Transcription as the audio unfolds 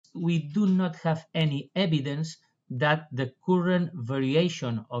we do not have any evidence that the current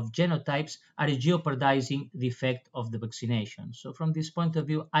variation of genotypes are jeopardizing the effect of the vaccination. So from this point of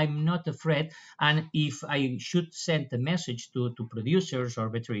view, I'm not afraid. And if I should send a message to producers or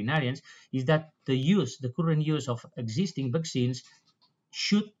veterinarians, is that the current use of existing vaccines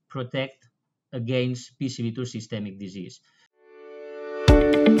should protect against PCV2 systemic disease.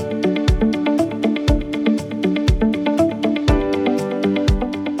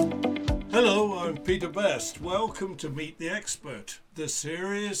 Hello, I'm Peter Best. Welcome to Meet the Expert, the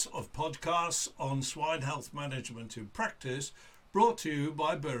series of podcasts on swine health management in practice, brought to you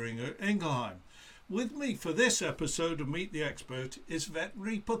by Boehringer Ingelheim. With me for this episode of Meet the Expert is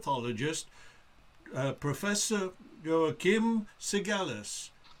veterinary pathologist Professor Joachim Segeles,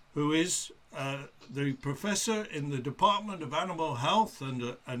 who is the professor in the Department of Animal Health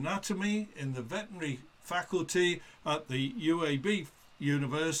and Anatomy in the veterinary faculty at the UAB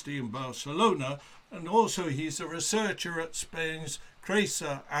University in Barcelona, and also he's a researcher at Spain's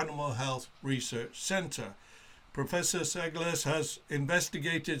CRESA Animal Health Research Center. Professor Segeles has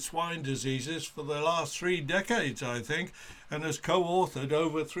investigated swine diseases for the last 3 decades, I think, and has co-authored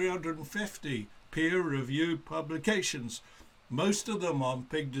over 350 peer-reviewed publications, most of them on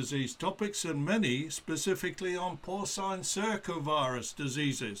pig disease topics and many specifically on porcine circovirus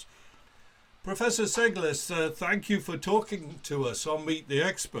diseases. Professor Segeles, thank you for talking to us on Meet the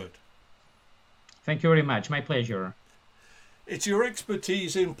Expert. Thank you very much. My pleasure. It's your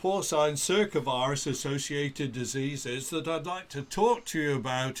expertise in porcine circovirus associated diseases that I'd like to talk to you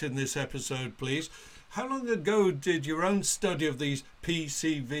about in this episode, please. How long ago did your own study of these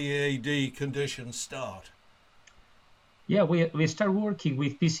PCVAD conditions start? Yeah, we started working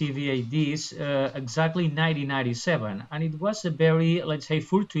with PCVADs exactly in 1997, and it was a very, let's say,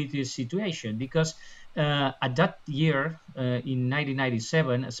 fortuitous situation because at that year, in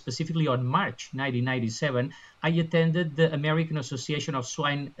 1997, specifically on March 1997, I attended the American Association of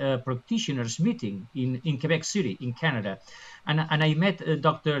Swine Practitioners meeting in Quebec City, in Canada. And I met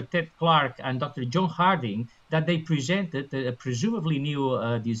Dr. Ted Clark and Dr. John Harding, that they presented a presumably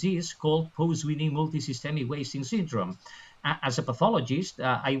new disease called post-weaning multisystemic wasting syndrome. As a pathologist,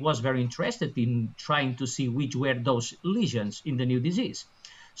 I was very interested in trying to see which were those lesions in the new disease.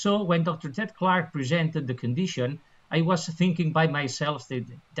 So when Dr. Ted Clark presented the condition, I was thinking by myself that,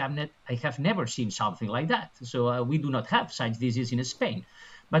 damn it, I have never seen something like that. So we do not have such disease in Spain.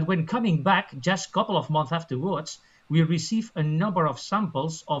 But when coming back, just a couple of months afterwards, we received a number of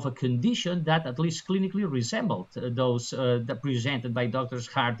samples of a condition that at least clinically resembled those that presented by Drs.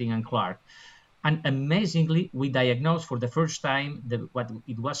 Harding and Clark. And amazingly, we diagnosed for the first time what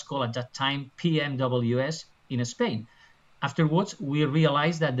it was called at that time PMWS in Spain. Afterwards, we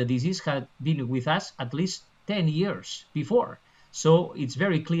realized that the disease had been with us at least 10 years before. So it's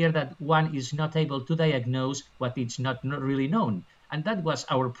very clear that one is not able to diagnose what is not really known. And that was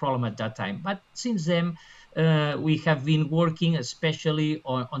our problem at that time. But since then, we have been working especially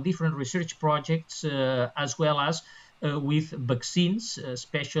on different research projects as well as with vaccines,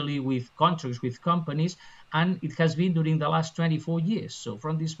 especially with contracts with companies, and it has been during the last 24 years. So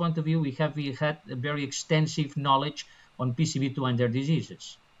from this point of view, we had a very extensive knowledge on PCV2 and their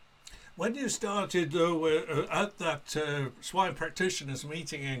diseases. When you started, though, at that swine practitioners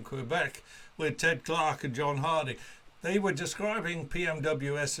meeting in Quebec with Ted Clark and John Harding, they were describing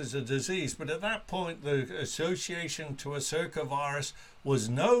PMWS as a disease, but at that point the association to a circovirus was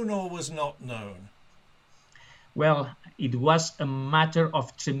known or was not known? Well, it was a matter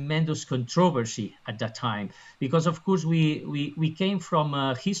of tremendous controversy at that time, because of course we came from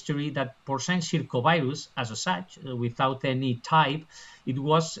a history that porcine circovirus as such, without any type, it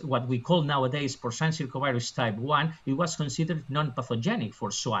was what we call nowadays porcine circovirus type 1, it was considered non-pathogenic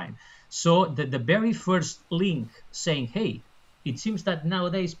for swine. So the very first link saying, hey, it seems that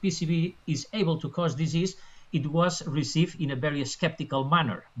nowadays PCV is able to cause disease, it was received in a very skeptical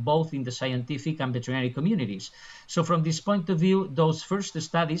manner, both in the scientific and veterinary communities. So from this point of view, those first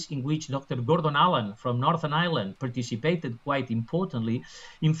studies in which Dr. Gordon Allen from Northern Ireland participated quite importantly,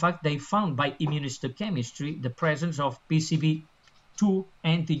 in fact, they found by immunohistochemistry the presence of PCV2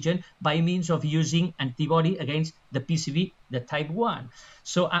 antigen by means of using antibody against the PCV, the type 1.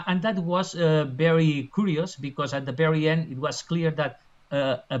 So, and that was very curious because at the very end, it was clear that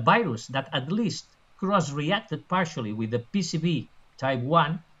a virus that at least cross-reacted partially with the PCV type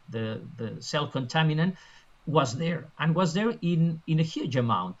 1, the cell contaminant, was there in a huge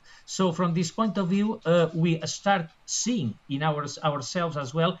amount. So from this point of view, we start seeing in ourselves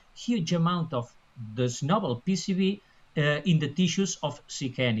as well huge amount of this novel PCV in the tissues of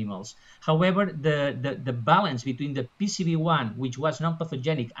sick animals. However, the balance between the PCV1, which was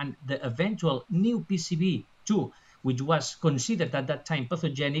non-pathogenic, and the eventual new PCV2, which was considered at that time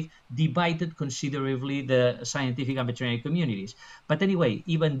pathogenic, divided considerably the scientific and veterinary communities. But anyway,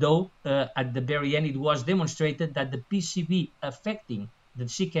 even though at the very end it was demonstrated that the PCV affecting the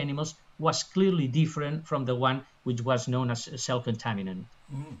sick animals was clearly different from the one which was known as cell contaminant.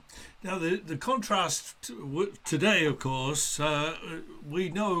 Now, the contrast today, of course, we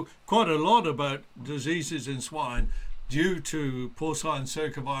know quite a lot about diseases in swine due to porcine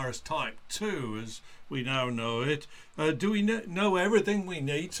circovirus type 2, as we now know it. Do we know everything we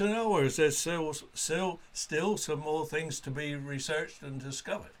need to know, or is there still some more things to be researched and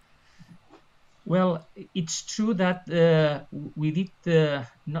discovered? Well, it's true that we did,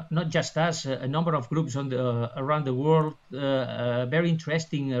 not just us, a number of groups around the world, very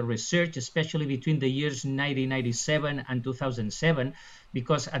interesting research, especially between the years 1997 and 2007,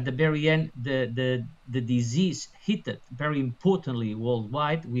 because at the very end, the disease hit it very importantly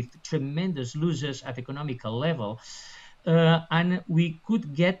worldwide with tremendous losses at economical level. And we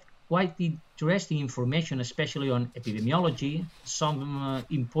could get quite interesting information, especially on epidemiology, some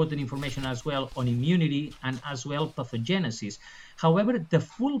important information as well on immunity and as well pathogenesis. However, the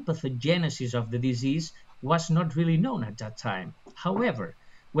full pathogenesis of the disease was not really known at that time. However,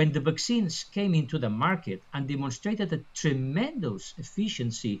 when the vaccines came into the market and demonstrated a tremendous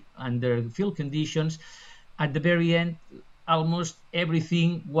efficiency under field conditions, at the very end, almost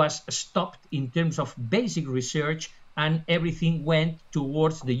everything was stopped in terms of basic research, and everything went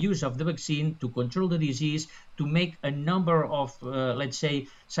towards the use of the vaccine to control the disease, to make a number of, let's say,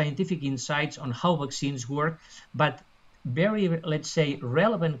 scientific insights on how vaccines work, but very, let's say,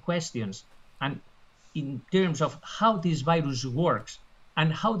 relevant questions and in terms of how this virus works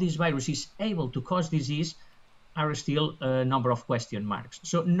and how this virus is able to cause disease are still a number of question marks.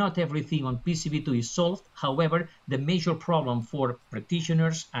 So not everything on PCV2 is solved. However, the major problem for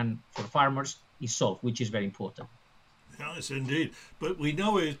practitioners and for farmers is solved, which is very important. Yes, indeed. But we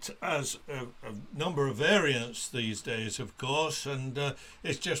know it as a number of variants these days, of course, and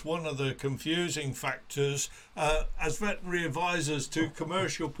it's just one of the confusing factors. As veterinary advisors to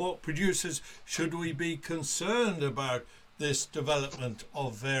commercial pork producers, should we be concerned about this development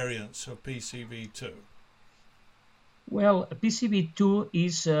of variants of PCV2? Well, PCV2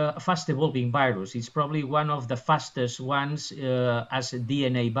 is a fast-evolving virus. It's probably one of the fastest ones as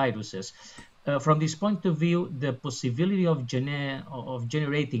DNA viruses. From this point of view, the possibility of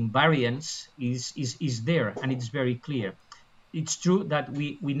generating variants is there, and it's very clear. It's true that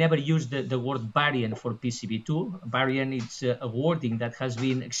we never use the word variant for PCV2. Variant is a wording that has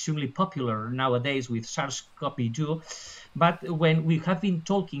been extremely popular nowadays with SARS-CoV-2. But when we have been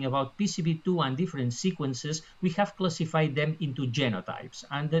talking about PCV2 and different sequences, we have classified them into genotypes.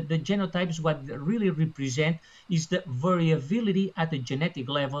 And the genotypes, what they really represent is the variability at the genetic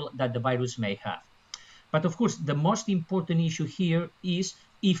level that the virus may have. But of course, the most important issue here is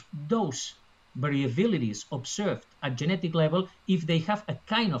if those variabilities observed at genetic level, if they have a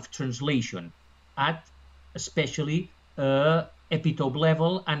kind of translation at especially epitope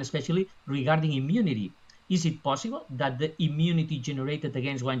level and especially regarding immunity. Is it possible that the immunity generated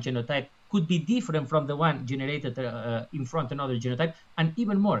against one genotype could be different from the one generated in front of another genotype? And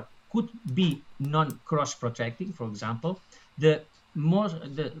even more, could be non-cross protecting, for example? The most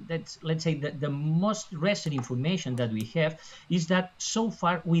recent information that we have is that so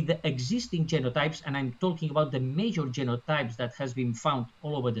far with the existing genotypes, and I'm talking about the major genotypes that has been found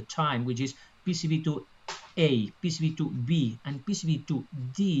all over the time, which is PCV2A, PCV2B, and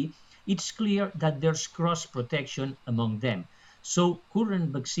PCV2D, it's clear that there's cross protection among them. So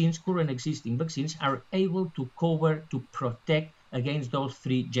current existing vaccines are able to cover, to protect against those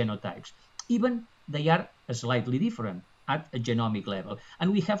three genotypes. Even they are slightly different at a genomic level.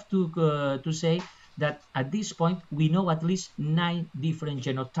 And we have to say that at this point, we know at least 9 different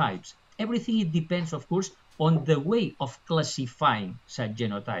genotypes. Everything it depends, of course, on the way of classifying such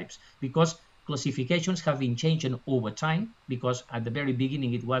genotypes, because classifications have been changing over time, because at the very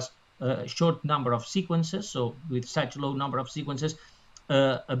beginning it was a short number of sequences. So with such low number of sequences,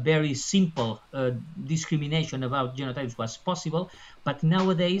 a very simple discrimination about genotypes was possible. But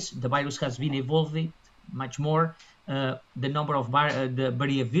nowadays, the virus has been evolving much more. The number of the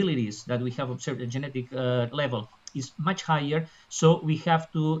variabilities that we have observed at genetic level is much higher. So we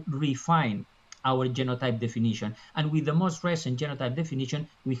have to refine our genotype definition. And with the most recent genotype definition,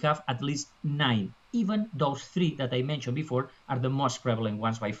 we have at least 9. Even those 3 that I mentioned before are the most prevalent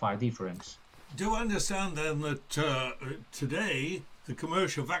ones by far difference. Do I understand then that today the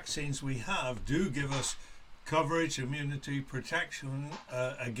commercial vaccines we have do give us coverage, immunity, protection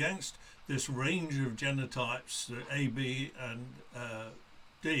against this range of genotypes, A, B, and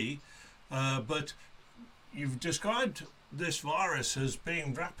D. But you've described this virus as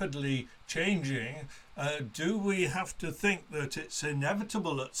being rapidly changing. Do we have to think that it's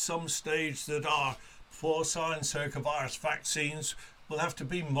inevitable at some stage that our porcine circovirus vaccines will have to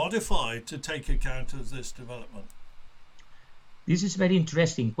be modified to take account of this development? This is a very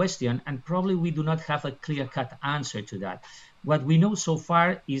interesting question, and probably we do not have a clear-cut answer to that. What we know so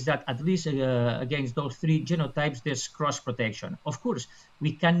far is that at least against those three genotypes, there's cross-protection. Of course,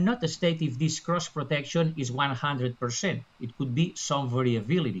 we cannot state if this cross-protection is 100%. It could be some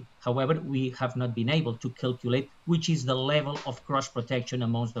variability. However, we have not been able to calculate which is the level of cross-protection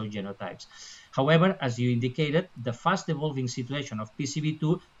amongst those genotypes. However, as you indicated, the fast-evolving situation of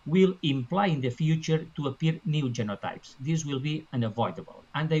PCV2 will imply in the future to appear new genotypes. This will be unavoidable,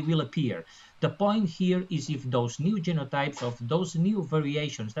 and they will appear. The point here is if those new genotypes of those new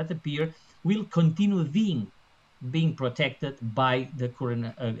variations that appear will continue being protected by the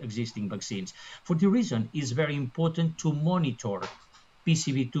current existing vaccines. For the reason, it's very important to monitor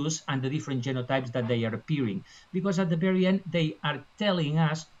PCV2s and the different genotypes that they are appearing, because at the very end, they are telling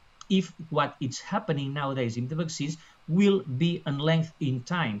us if what is happening nowadays in the vaccines will be in length in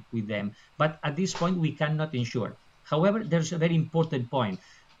time with them. But at this point, we cannot ensure. However, there's a very important point.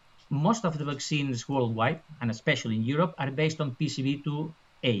 Most of the vaccines worldwide, and especially in Europe, are based on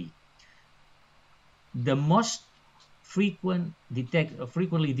PCV2A. The most frequently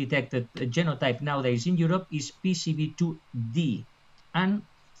detected genotype nowadays in Europe is PCV2D, and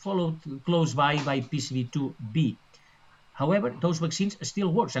followed close by PCV2B. However, those vaccines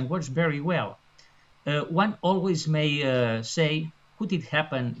still works and works very well. One always may say, could it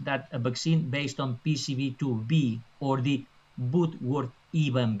happen that a vaccine based on PCV2B or D would work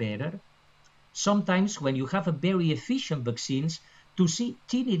even better? Sometimes when you have a very efficient vaccines, to see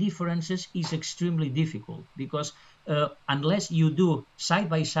teeny differences is extremely difficult, because unless you do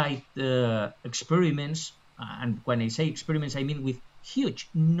side-by-side experiments, and when I say experiments, I mean with huge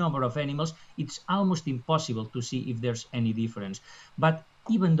number of animals, it's almost impossible to see if there's any difference. But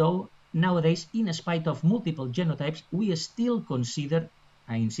even though nowadays, in spite of multiple genotypes, we still consider,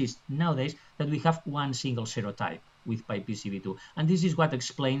 I insist nowadays, that we have one single serotype with PCV2. And this is what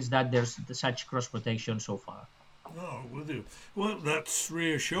explains that there's such cross-protection so far. Oh, with you. Well, that's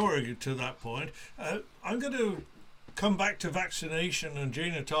reassuring to that point. I'm going to come back to vaccination and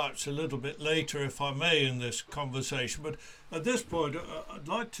genotypes a little bit later, if I may, in this conversation. But at this point, I'd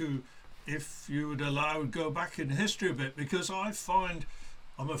like to, if you would allow, go back in history a bit, because I find,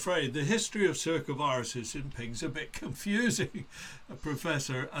 I'm afraid, the history of circoviruses in pigs a bit confusing,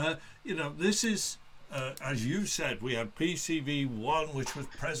 Professor. This is, as you said, we had PCV1, which was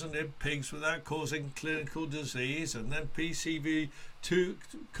present in pigs without causing clinical disease, and then PCV2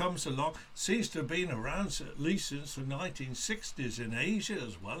 comes along, seems to have been around at least since the 1960s in Asia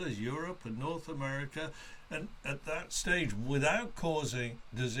as well as Europe and North America, and at that stage without causing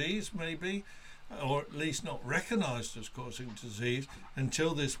disease maybe, or at least not recognized as causing disease,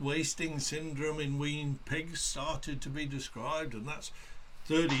 until this wasting syndrome in weaned pigs started to be described, and that's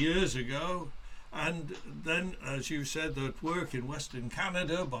 30 years ago. And then, as you said, that work in Western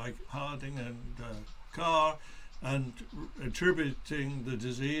Canada by Harding and Carr, and attributing the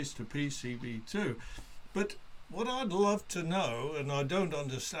disease to PCV2. But what I'd love to know, and I don't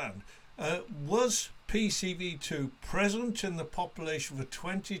understand, was PCV2 present in the population for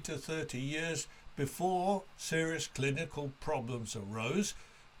 20 to 30 years before serious clinical problems arose?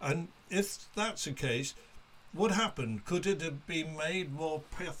 And if that's the case, what happened? Could it have been made more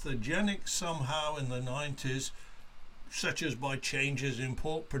pathogenic somehow in the 90s, such as by changes in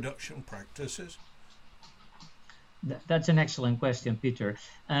pork production practices? That's an excellent question, Peter.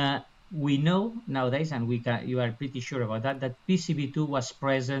 We know nowadays, and you are pretty sure about that PCV2 was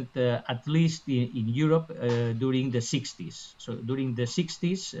present at least in Europe during the 60s. So during the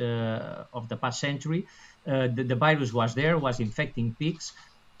 60s of the past century, the virus was there, was infecting pigs,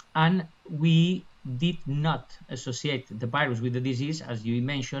 and we did not associate the virus with the disease, as you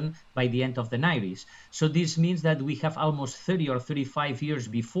mentioned, by the end of the 90s. So this means that we have almost 30 or 35 years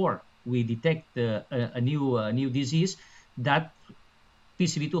before we detect a new disease, that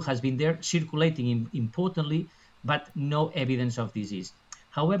PCV2 has been there circulating importantly, but no evidence of disease.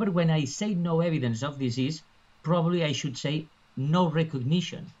 However, when I say no evidence of disease, probably I should say no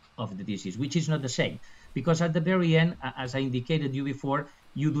recognition of the disease, which is not the same. Because at the very end, as I indicated you before,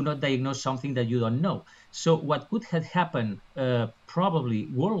 you do not diagnose something that you don't know. So what could have happened probably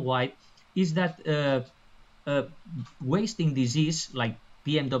worldwide is that wasting disease, like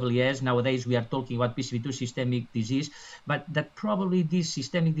PMWS. Nowadays we are talking about PCV2 systemic disease, but that probably this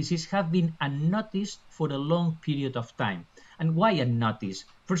systemic disease have been unnoticed for a long period of time. And why unnoticed?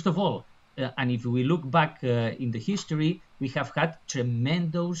 First of all, and if we look back in the history, we have had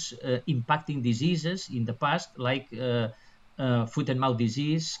tremendous impacting diseases in the past, like foot and mouth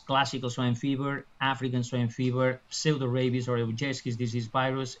disease, classical swine fever, African swine fever, pseudorabies or Evgenski's disease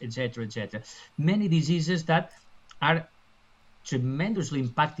virus, etc., etc. Many diseases that are tremendously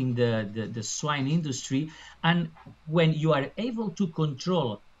impacting the swine industry. And when you are able to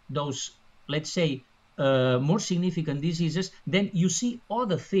control those, let's say, more significant diseases, then you see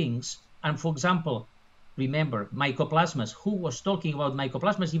other things. And for example, remember mycoplasmas. Who was talking about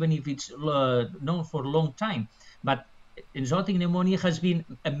mycoplasmas, even if it's known for a long time? But enzootic pneumonia has been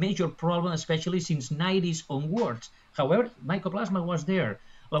a major problem, especially since 90s onwards. However, mycoplasma was there.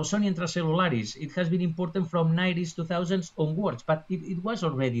 Lawsonia intracellularis, it has been important from 90s, 2000s onwards, but it was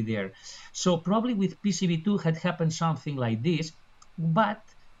already there. So probably with PCV2 had happened something like this, but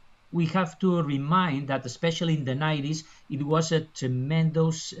we have to remind that especially in the 90s, it was a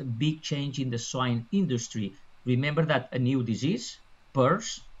tremendous big change in the swine industry. Remember that a new disease,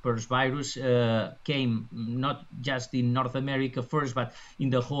 PRRS virus, came not just in North America first, but in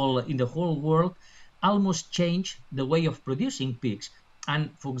the whole world, almost changed the way of producing pigs.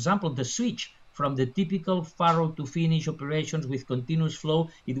 And for example, the switch from the typical farrow to finish operations with continuous flow,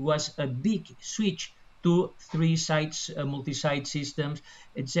 it was a big switch to 3 sites, multi-site systems,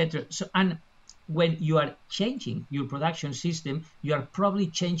 etc. So, and when you are changing your production system, you are probably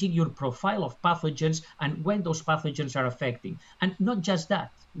changing your profile of pathogens and when those pathogens are affecting. And not just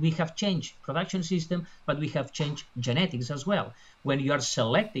that, we have changed production system, but we have changed genetics as well. When you are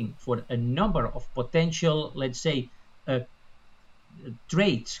selecting for a number of potential, let's say,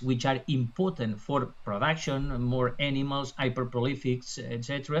 traits which are important for production, more animals, hyperprolifics,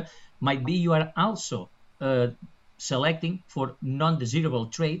 etc., might be you are also selecting for non-desirable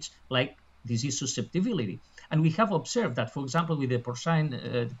traits like disease susceptibility. And we have observed that, for example, with the porcine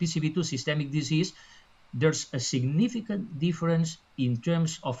PCV2 systemic disease, there's a significant difference in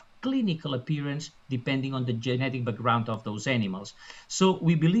terms of clinical appearance depending on the genetic background of those animals. So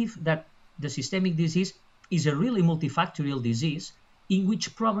we believe that the systemic disease is a really multifactorial disease in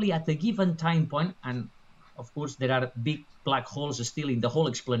which probably at a given time point, and of course there are big black holes still in the whole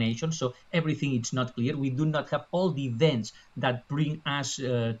explanation, so everything is not clear. We do not have all the events that bring us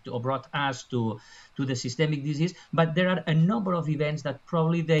or brought us to the systemic disease, but there are a number of events that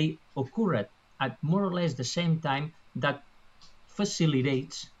probably they occurred at more or less the same time that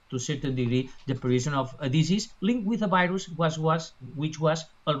facilitates to a certain degree the progression of a disease linked with a virus which was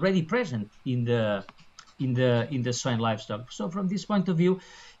already present in the swine livestock. So from this point of view,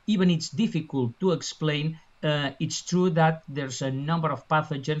 even it's difficult to explain. It's true that there's a number of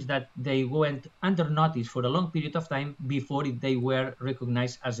pathogens that they went under notice for a long period of time before they were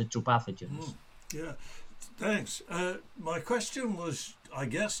recognized as a true pathogens. Yeah, thanks. My question was, I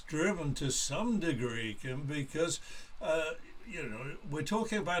guess, driven to some degree, Kim, because we're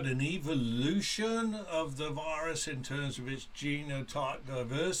talking about an evolution of the virus in terms of its genotype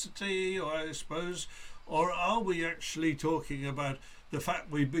diversity, I suppose, or are we actually talking about the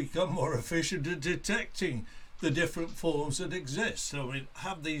fact we become more efficient at detecting the different forms that exist? So I mean,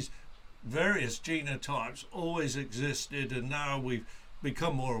 have these various genotypes always existed and now we've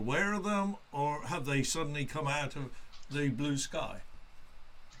become more aware of them, or have they suddenly come out of the blue sky?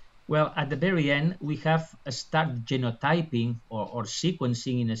 Well, at the very end, we have started genotyping or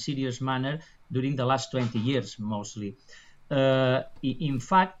sequencing in a serious manner during the last 20 years, mostly. In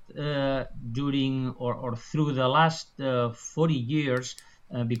fact, during or through the last 40 years,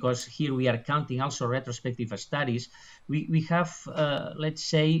 because here we are counting also retrospective studies, we have, let's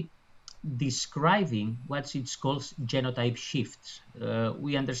say, describing what it's called genotype shifts.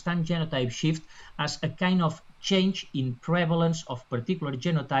 We understand genotype shift as a kind of change in prevalence of particular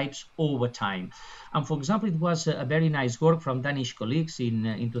genotypes over time. And for example, it was a very nice work from Danish colleagues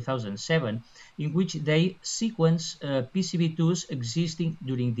in 2007, in which they sequence PCV2s existing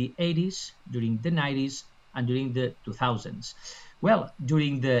during the 80s, during the 90s, and during the 2000s. Well,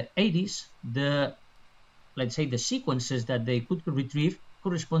 during the 80s, let's say the sequences that they could retrieve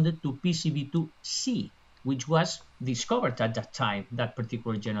corresponded to PCV2C, which was discovered at that time, that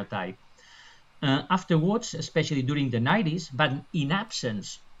particular genotype. Afterwards, especially during the 90s, but in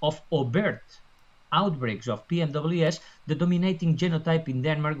absence of overt outbreaks of PMWS, the dominating genotype in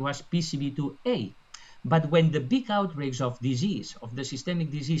Denmark was PCV2A. But when the big outbreaks of disease, of the systemic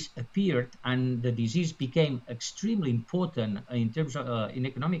disease appeared, and the disease became extremely important in terms of in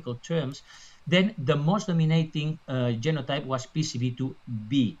economical terms, then the most dominating genotype was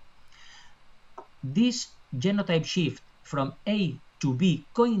PCV2B. This genotype shift from A to B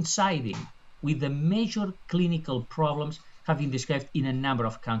coinciding with the major clinical problems have been described in a number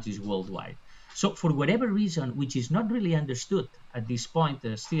of countries worldwide. So for whatever reason, which is not really understood at this point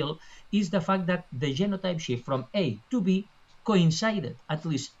still, is the fact that the genotype shift from A to B coincided, at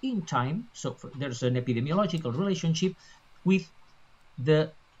least in time, so there's an epidemiological relationship with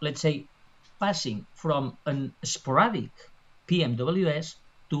the, let's say, passing from an sporadic PMWS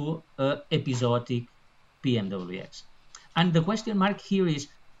to episodic PMWS. And the question mark here is,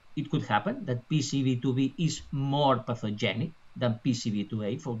 it could happen that PCV2B is more pathogenic than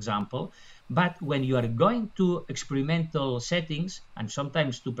PCV2A, for example, but when you are going to experimental settings, and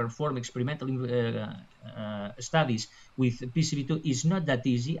sometimes to perform experimental studies with PCV2 is not that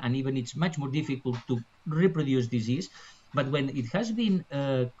easy, and even it's much more difficult to reproduce disease, but when it has been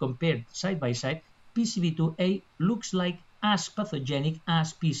compared side by side, PCV2A looks like as pathogenic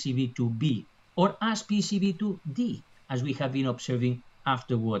as PCV2B or as PCV2D, as we have been observing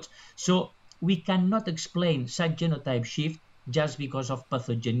afterwards. So we cannot explain such genotype shift just because of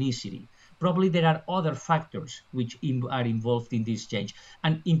pathogenicity. Probably there are other factors which are involved in this change.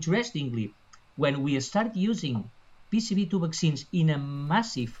 And interestingly, when we start using PCV2 vaccines in a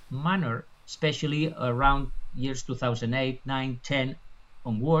massive manner, especially around years 2008, 9, 10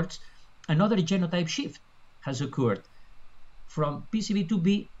 onwards, another genotype shift has occurred from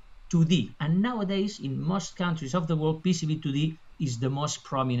PCV2B to D. And nowadays, in most countries of the world, PCV2D is the most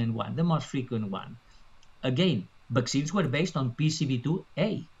prominent one, the most frequent one. Again, vaccines were based on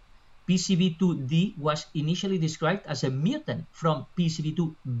PCV2A. PCV2D was initially described as a mutant from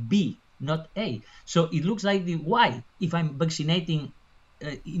PCV2B, not A. So it looks like why, if I'm vaccinating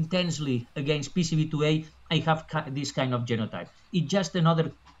intensely against PCV2A, I have this kind of genotype. It's just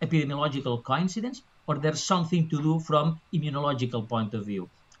another epidemiological coincidence, or there's something to do from immunological point of view?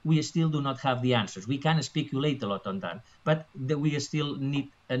 We still do not have the answers. We can speculate a lot on that, but we still need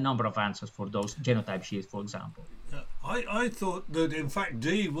a number of answers for those genotype shifts, for example. I thought that in fact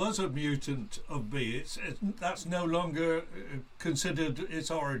D was a mutant of B. That's no longer considered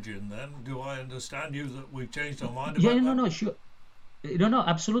its origin then. Do I understand you that we've changed our mind about that? No, sure. No,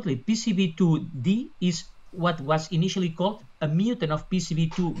 absolutely. PCV2D is what was initially called a mutant of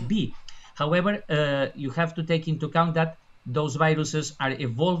PCV2B. However, you have to take into account that those viruses are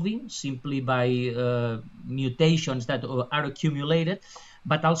evolving simply by mutations that are accumulated,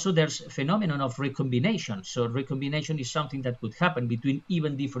 but also there's a phenomenon of recombination. So recombination is something that could happen between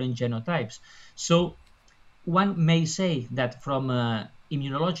even different genotypes. So one may say that from an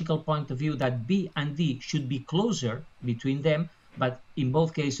immunological point of view that B and D should be closer between them, but in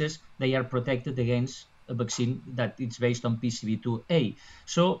both cases they are protected against a vaccine that is based on PCV2A.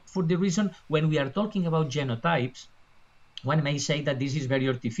 So for the reason, when we are talking about genotypes, one may say that this is very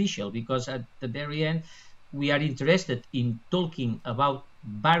artificial, because at the very end we are interested in talking about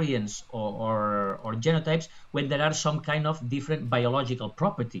variants or genotypes when there are some kind of different biological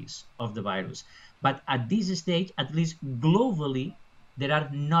properties of the virus. But at this stage, at least globally, there are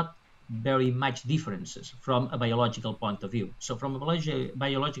not very much differences from a biological point of view. So from a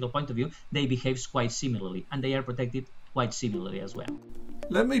biological point of view, they behave quite similarly, and they are protected quite similarly as well.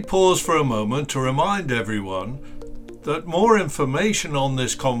 Let me pause for a moment to remind everyone that more information on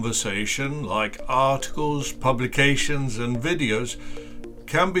this conversation, like articles, publications and videos,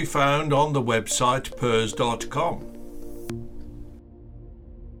 can be found on the website PERS.com.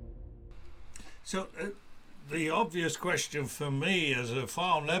 So the obvious question for me as a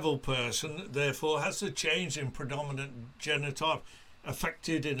farm level person, therefore, has the change in predominant genotype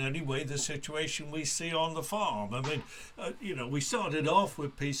affected in any way the situation we see on the farm? I mean, we started off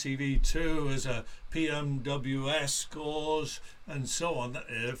with PCV2 as a PMWS scores and so on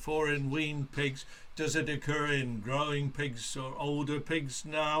for in weaned pigs. Does it occur in growing pigs or older pigs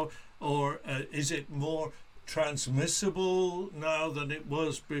now, or is it more transmissible now than it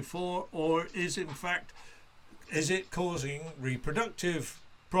was before, or is it causing reproductive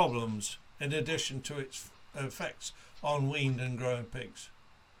problems in addition to its effects on weaned and growing pigs?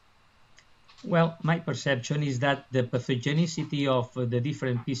 Well, my perception is that the pathogenicity of the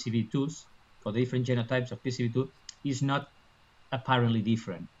different PCV2s, or the different genotypes of PCV2, is not apparently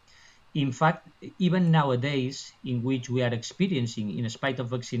different. In fact, even nowadays, in which we are experiencing, in spite of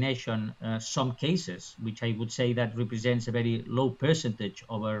vaccination, some cases, which I would say that represents a very low percentage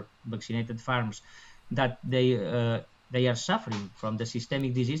of our vaccinated farms, that they are suffering from the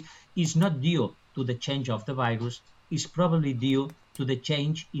systemic disease, is not due to the change of the virus is probably due to the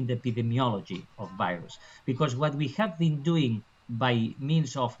change in the epidemiology of virus. Because what we have been doing by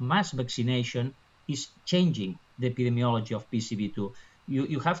means of mass vaccination is changing the epidemiology of PCV2.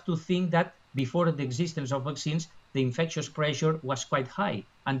 You have to think that before the existence of vaccines, the infectious pressure was quite high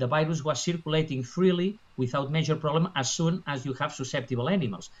and the virus was circulating freely without major problem as soon as you have susceptible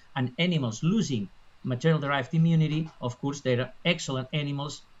animals. And animals losing maternal-derived immunity, of course, they're excellent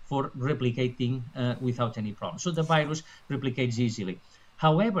animals for replicating without any problem. So the virus replicates easily.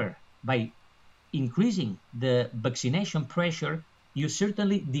 However, by increasing the vaccination pressure, you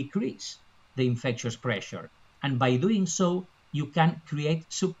certainly decrease the infectious pressure. And by doing so, you can create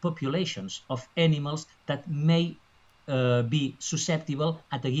subpopulations of animals that may be susceptible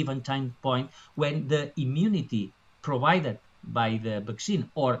at a given time point when the immunity provided by the vaccine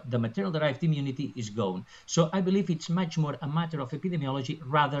or the maternal-derived immunity is gone. So I believe it's much more a matter of epidemiology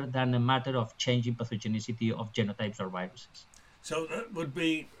rather than a matter of changing pathogenicity of genotypes or viruses. So that would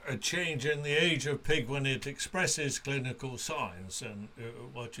be a change in the age of pig when it expresses clinical signs, and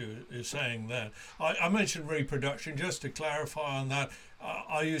what you're saying there. I mentioned reproduction, just to clarify on that.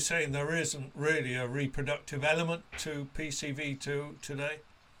 Are you saying there isn't really a reproductive element to PCV2 today?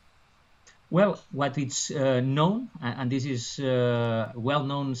 Well, what is known, and this is well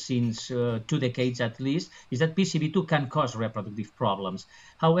known since 2 decades at least, is that PCV2 can cause reproductive problems.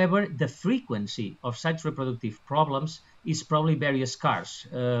 However, the frequency of such reproductive problems is probably very scarce,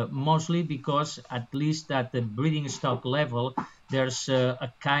 mostly because at least at the breeding stock level, there's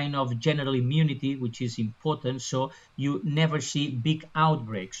a kind of general immunity, which is important. So you never see big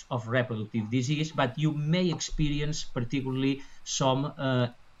outbreaks of reproductive disease, but you may experience particularly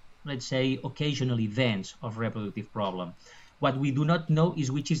some let's say, occasional events of reproductive problem. What we do not know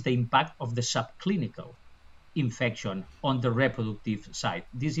is which is the impact of the subclinical infection on the reproductive side.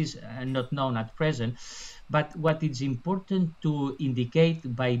 This is not known at present, but what is important to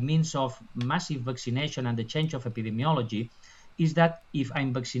indicate by means of massive vaccination and the change of epidemiology is that if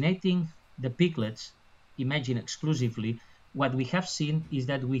I'm vaccinating the piglets, imagine exclusively, what we have seen is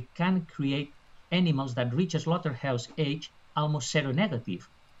that we can create animals that reach a slaughterhouse age almost seronegative.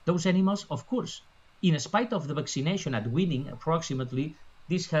 Those animals, of course, in spite of the vaccination at weaning, approximately,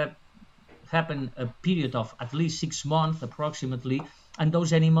 this happened a period of at least 6 months approximately, and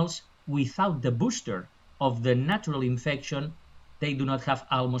those animals, without the booster of the natural infection, they do not have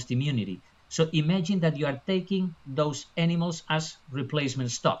almost immunity. So imagine that you are taking those animals as replacement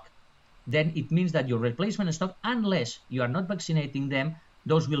stock. Then it means that your replacement stock, unless you are not vaccinating them,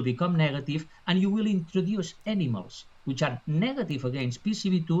 those will become negative, and you will introduce animals which are negative against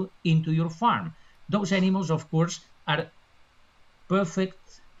PCV2 into your farm. Those animals, of course, are perfect,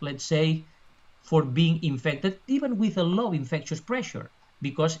 let's say, for being infected, even with a low infectious pressure.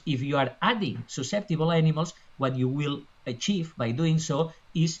 Because if you are adding susceptible animals, what you will achieve by doing so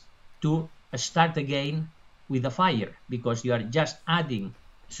is to start again with a fire, because you are just adding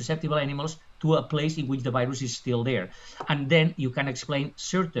susceptible animals to a place in which the virus is still there. And then you can explain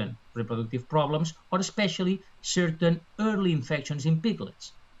certain reproductive problems, or especially certain early infections in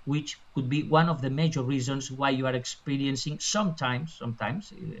piglets, which could be one of the major reasons why you are experiencing sometimes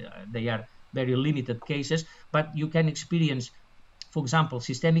they are very limited cases, but you can experience, for example,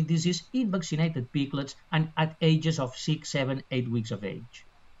 systemic disease in vaccinated piglets and at ages of 6, 7, 8 weeks of age.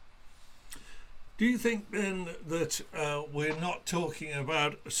 Do you think then that we're not talking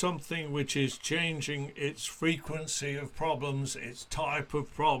about something which is changing its frequency of problems, its type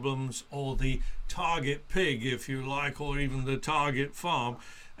of problems, or the target pig, if you like, or even the target farm?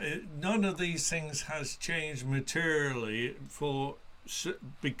 None of these things has changed materially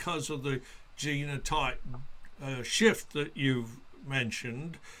because of the genotype shift that you've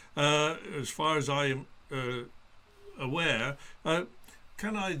mentioned. As far as I am aware,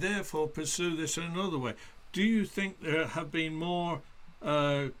 can I therefore pursue this in another way? Do you think there have been more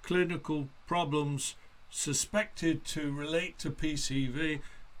clinical problems suspected to relate to PCV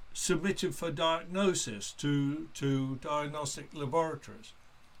submitted for diagnosis to diagnostic laboratories?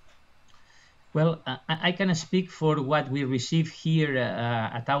 Well, I can speak for what we receive here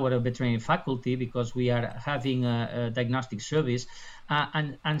at our veterinary faculty, because we are having a diagnostic service,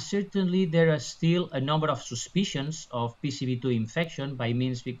 and certainly there are still a number of suspicions of PCV2 infection by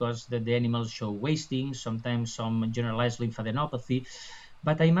means because the animals show wasting, sometimes some generalized lymphadenopathy,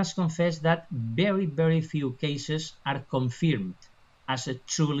 but I must confess that very, very few cases are confirmed as a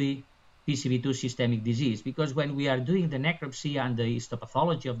truly PCV2 systemic disease, because when we are doing the necropsy and the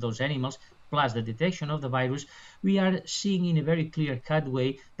histopathology of those animals, plus the detection of the virus, we are seeing in a very clear-cut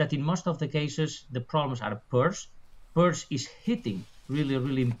way that in most of the cases the problems are PRRS. PRRS is hitting really,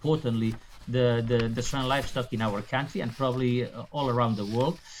 really importantly the swine livestock in our country and probably all around the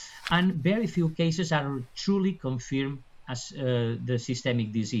world. And very few cases are truly confirmed as the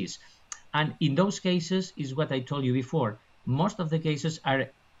systemic disease. And in those cases is what I told you before. Most of the cases are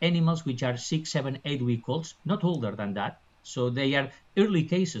animals which are 6, 7, 8 weeks old, not older than that. So they are early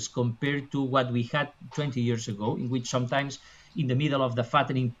cases compared to what we had 20 years ago, in which sometimes in the middle of the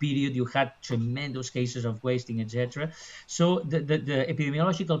fattening period you had tremendous cases of wasting, etc. So the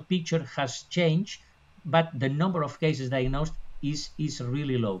epidemiological picture has changed, but the number of cases diagnosed is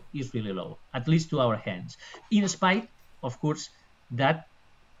really low, at least to our hands. In spite, of course, that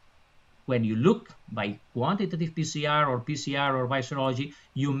when you look by quantitative PCR or by serology,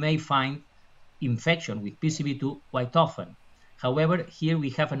 you may find infection with PCV2 quite often. However, here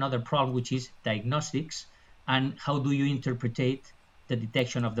we have another problem, which is diagnostics and how do you interpret the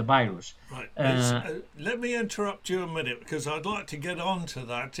detection of the virus. Right. Let me interrupt you a minute because I'd like to get on to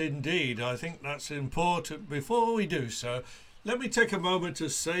that indeed. I think that's important. Before we do so, let me take a moment to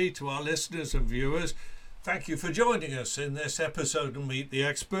say to our listeners and viewers, thank you for joining us in this episode of Meet the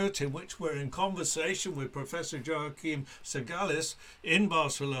Expert, in which we're in conversation with Professor Joaquim Segales in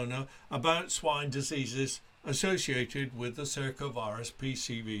Barcelona about swine diseases associated with the circovirus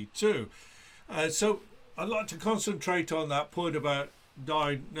PCV2. So I'd like to concentrate on that point about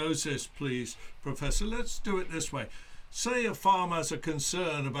diagnosis, please, Professor. Let's do it this way. Say a farm has a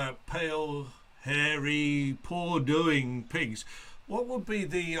concern about pale, hairy, poor-doing pigs. What would be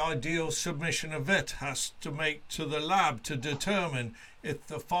the ideal submission a vet has to make to the lab to determine if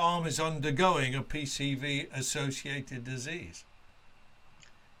the farm is undergoing a PCV-associated disease?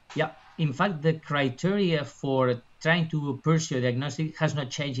 Yeah, in fact, the criteria for trying to pursue a diagnostic has not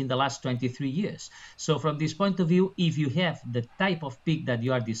changed in the last 23 years. So from this point of view, if you have the type of pig that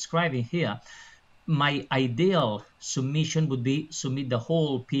you are describing here, my ideal submission would be submit the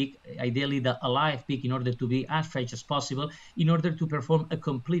whole pig, ideally the alive pig, in order to be as fresh as possible, in order to perform a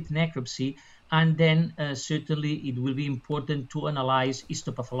complete necropsy. And then certainly it will be important to analyze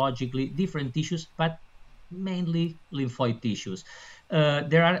histopathologically different tissues, but mainly lymphoid tissues.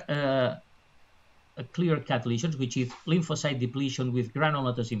 There are clear-cut lesions, which is lymphocyte depletion with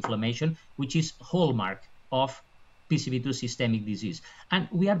granulomatous inflammation, which is hallmark of PCV2 systemic disease. And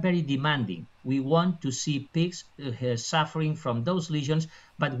we are very demanding. We want to see pigs suffering from those lesions,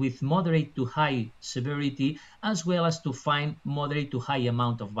 but with moderate to high severity, as well as to find moderate to high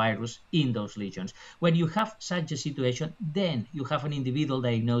amount of virus in those lesions. When you have such a situation, then you have an individual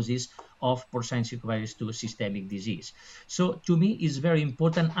diagnosis of porcine circovirus 2 systemic disease. So to me, it's very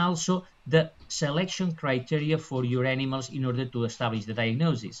important also the selection criteria for your animals in order to establish the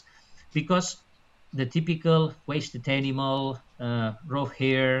diagnosis, because the typical wasted animal, raw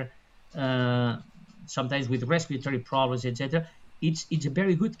hair, sometimes with respiratory problems, etc., it's a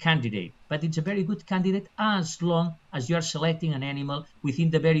very good candidate. But it's a very good candidate as long as you are selecting an animal within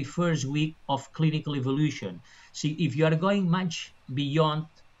the very first week of clinical evolution. See, if you are going much beyond,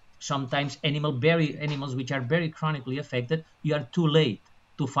 sometimes animals which are very chronically affected, you are too late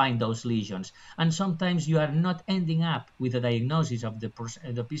to find those lesions. And sometimes you are not ending up with a diagnosis of the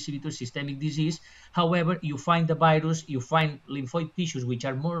PCV2 systemic disease. However, you find the virus, you find lymphoid tissues which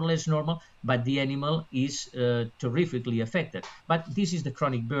are more or less normal, but the animal is terrifically affected. But this is the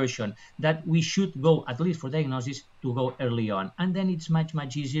chronic version that we should go, at least for diagnosis, to go early on. And then it's much,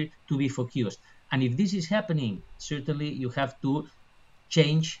 much easier to be focused. And if this is happening, certainly you have to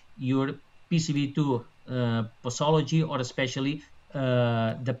change your PCV2 posology, or especially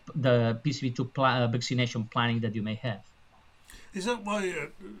the PCV2 vaccination planning that you may have. Is that why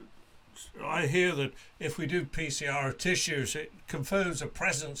I hear that if we do PCR tissues, it confirms a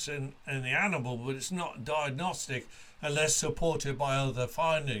presence in the animal, but it's not diagnostic unless supported by other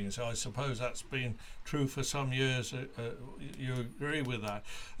findings? I suppose that's been true for some years. You agree with that?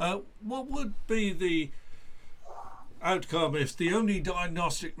 What would be the outcome if the only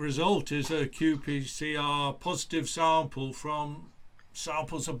diagnostic result is a qPCR positive sample from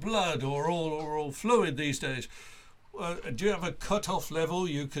samples of blood or oral fluid these days? Do you have a cutoff level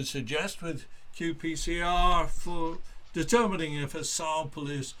you could suggest with qPCR for determining if a sample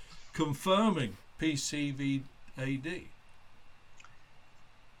is confirming PCV-AD?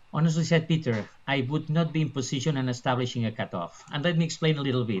 Honestly said, Peter, I would not be in position in establishing a cutoff. And let me explain a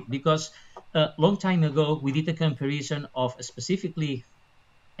little bit, because a long time ago we did a comparison of specifically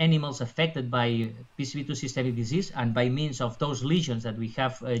animals affected by PCV2 systemic disease and by means of those lesions that we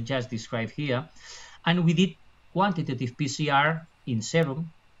have just described here. And we did quantitative PCR in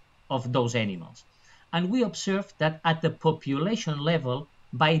serum of those animals. And we observed that at the population level,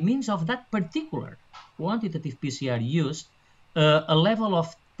 by means of that particular quantitative PCR used, a level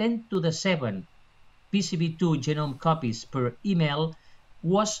of 10 to the 7 PCV2 genome copies per email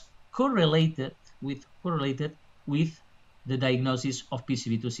was correlated with the diagnosis of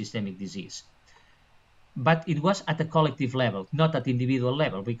PCV2 systemic disease. But it was at a collective level, not at individual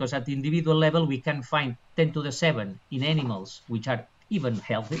level, because at the individual level we can find 10 to the 7 in animals which are even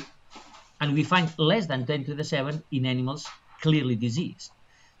healthy, and we find less than 10 to the 7 in animals clearly diseased.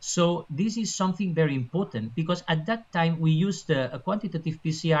 So this is something very important, because at that time we used a quantitative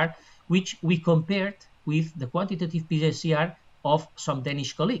PCR which we compared with the quantitative PCR of some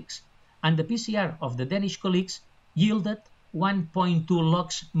Danish colleagues. And the PCR of the Danish colleagues yielded 1.2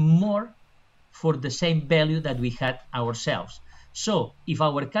 logs more for the same value that we had ourselves. So if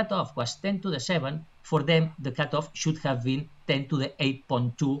our cutoff was 10 to the 7, for them the cutoff should have been 10 to the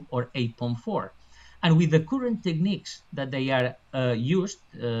 8.2 or 8.4. And with the current techniques that they are used,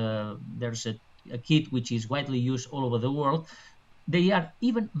 there's a kit which is widely used all over the world, they are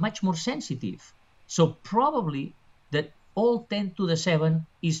even much more sensitive. So probably that all 10 to the 7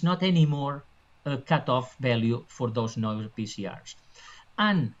 is not anymore a cutoff value for those novel PCRs.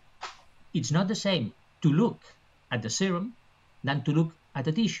 And it's not the same to look at the serum than to look at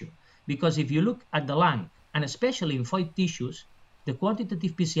the tissue. Because if you look at the lung, and especially in lymphoid tissues, the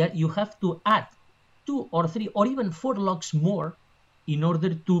quantitative PCR, you have to add 2 or 3 or even 4 logs more in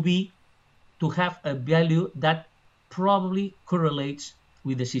order to have a value that probably correlates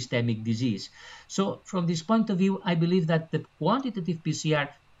with the systemic disease. So from this point of view, I believe that the quantitative PCR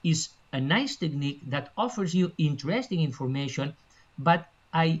is a nice technique that offers you interesting information, but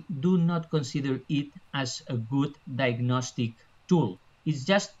I do not consider it as a good diagnostic tool. It's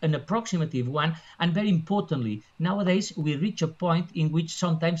just an approximative one, and very importantly, nowadays we reach a point in which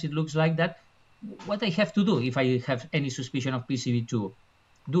sometimes it looks like that what I have to do if I have any suspicion of PCV2,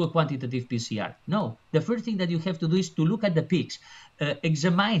 do a quantitative PCR. No, the first thing that you have to do is to look at the pigs,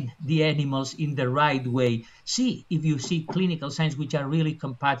 examine the animals in the right way, see if you see clinical signs which are really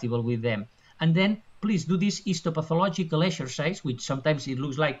compatible with them, and then please do this histopathological exercise, which sometimes it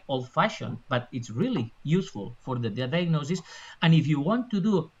looks like old-fashioned, but it's really useful for the diagnosis. And if you want to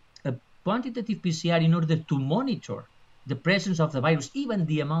do a quantitative PCR in order to monitor the presence of the virus, even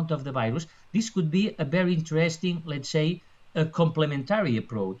the amount of the virus, this could be a very interesting, let's say, a complementary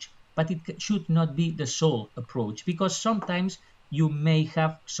approach, but it should not be the sole approach, because sometimes you may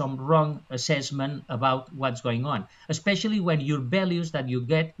have some wrong assessment about what's going on, especially when your values that you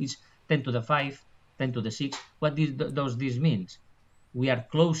get is 10 to the 5, 10 to the 6. What does this mean? We are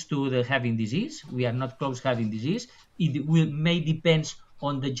close to the having disease, we are not close having disease. It may depend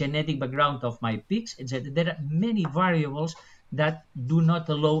on the genetic background of my pigs, etc. There are many variables that do not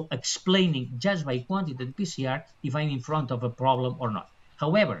allow explaining just by quantitative PCR if I'm in front of a problem or not.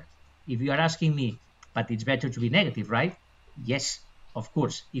 However, if you are asking me, but it's better to be negative, right? Yes, of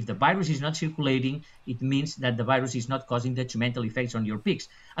course. If the virus is not circulating, it means that the virus is not causing detrimental effects on your pigs.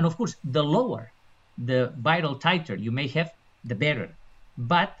 And of course, the lower the viral titer you may have, the better.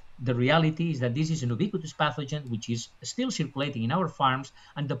 But the reality is that this is an ubiquitous pathogen which is still circulating in our farms,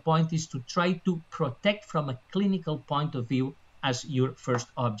 and the point is to try to protect from a clinical point of view as your first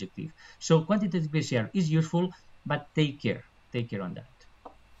objective. So quantitative PCR is useful, but take care on that.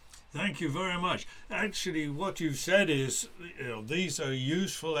 Thank you very much. Actually, what you've said is, these are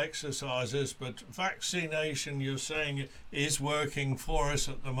useful exercises, but vaccination, you're saying, is working for us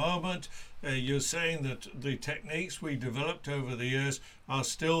at the moment. You're saying that the techniques we developed over the years are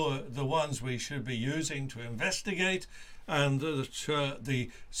still the ones we should be using to investigate, and that the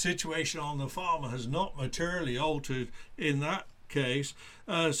situation on the farm has not materially altered in that case.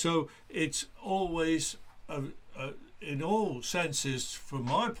 So it's always in all senses, from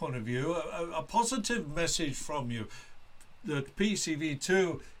my point of view, a positive message from you that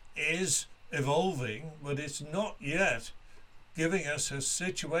PCV2 is evolving, but it's not yet giving us a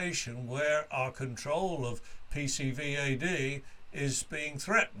situation where our control of PCVAD is being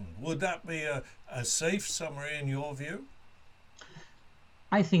threatened. Would that be a safe summary in your view?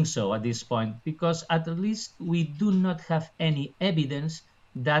 I think so at this point, because at least we do not have any evidence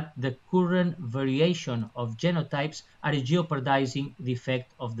that the current variation of genotypes are jeopardizing the effect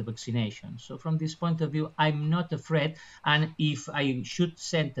of the vaccination. So from this point of view, I'm not afraid. And if I should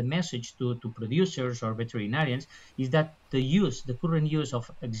send a message to producers or veterinarians, is that the current use of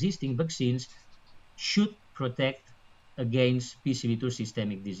existing vaccines should protect against PCV2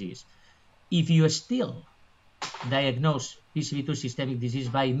 systemic disease. If you still diagnose PCV2 systemic disease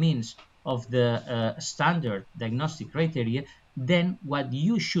by means of the standard diagnostic criteria, then what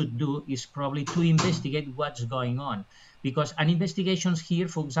you should do is probably to investigate what's going on. Because an investigations here,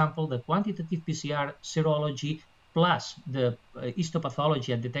 for example, the quantitative PCR serology plus the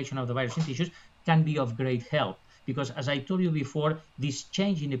histopathology and detection of the virus in tissues can be of great help. Because as I told you before, this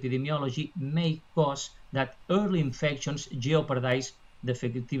change in epidemiology may cause that early infections jeopardize the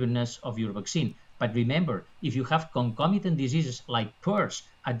effectiveness of your vaccine. But remember, if you have concomitant diseases like PRRS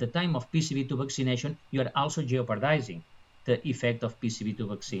at the time of PCV2 vaccination, you are also jeopardizing the effect of PCV2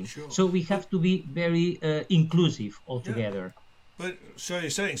 vaccine. Sure. So we have to be very inclusive altogether. But so you're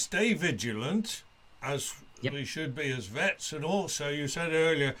saying stay vigilant, as we should be as vets, and also you said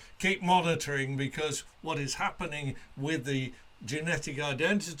earlier, keep monitoring, because what is happening with the genetic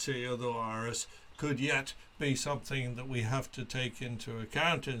identity of the virus could yet be something that we have to take into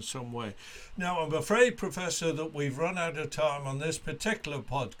account in some way. Now, I'm afraid, Professor, that we've run out of time on this particular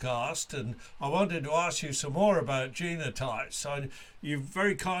podcast, and I wanted to ask you some more about genotypes. So you've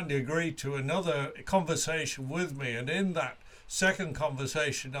very kindly agreed to another conversation with me, and in that second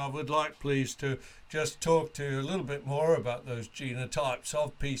conversation, I would like, please, to just talk to you a little bit more about those genotypes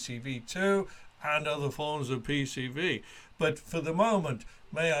of PCV2 and other forms of PCV. But for the moment,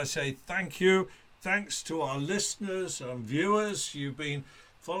 may I say thank you. Thanks to our listeners and viewers. You've been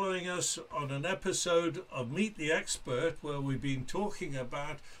following us on an episode of Meet the Expert, where we've been talking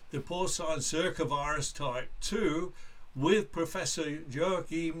about the porcine circovirus type 2 with Professor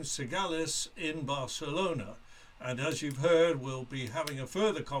Joaquim Segales in Barcelona. And as you've heard, we'll be having a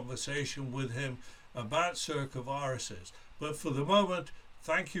further conversation with him about circoviruses. But for the moment,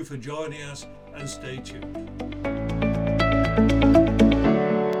 thank you for joining us, and stay tuned.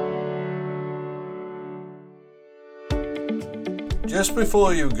 Just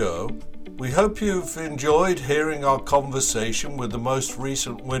before you go, we hope you've enjoyed hearing our conversation with the most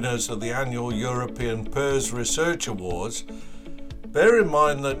recent winners of the annual European PRRS Research Awards. Bear in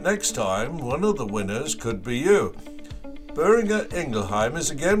mind that next time, one of the winners could be you. Boehringer Ingelheim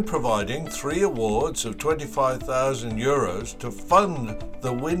is again providing 3 awards of €25,000 to fund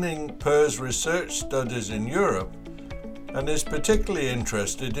the winning PRRS research studies in Europe, and is particularly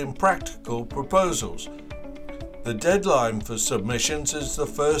interested in practical proposals. The deadline for submissions is the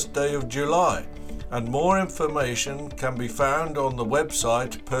 1st day of July, and more information can be found on the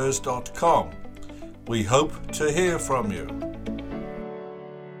website PRRS.com. We hope to hear from you.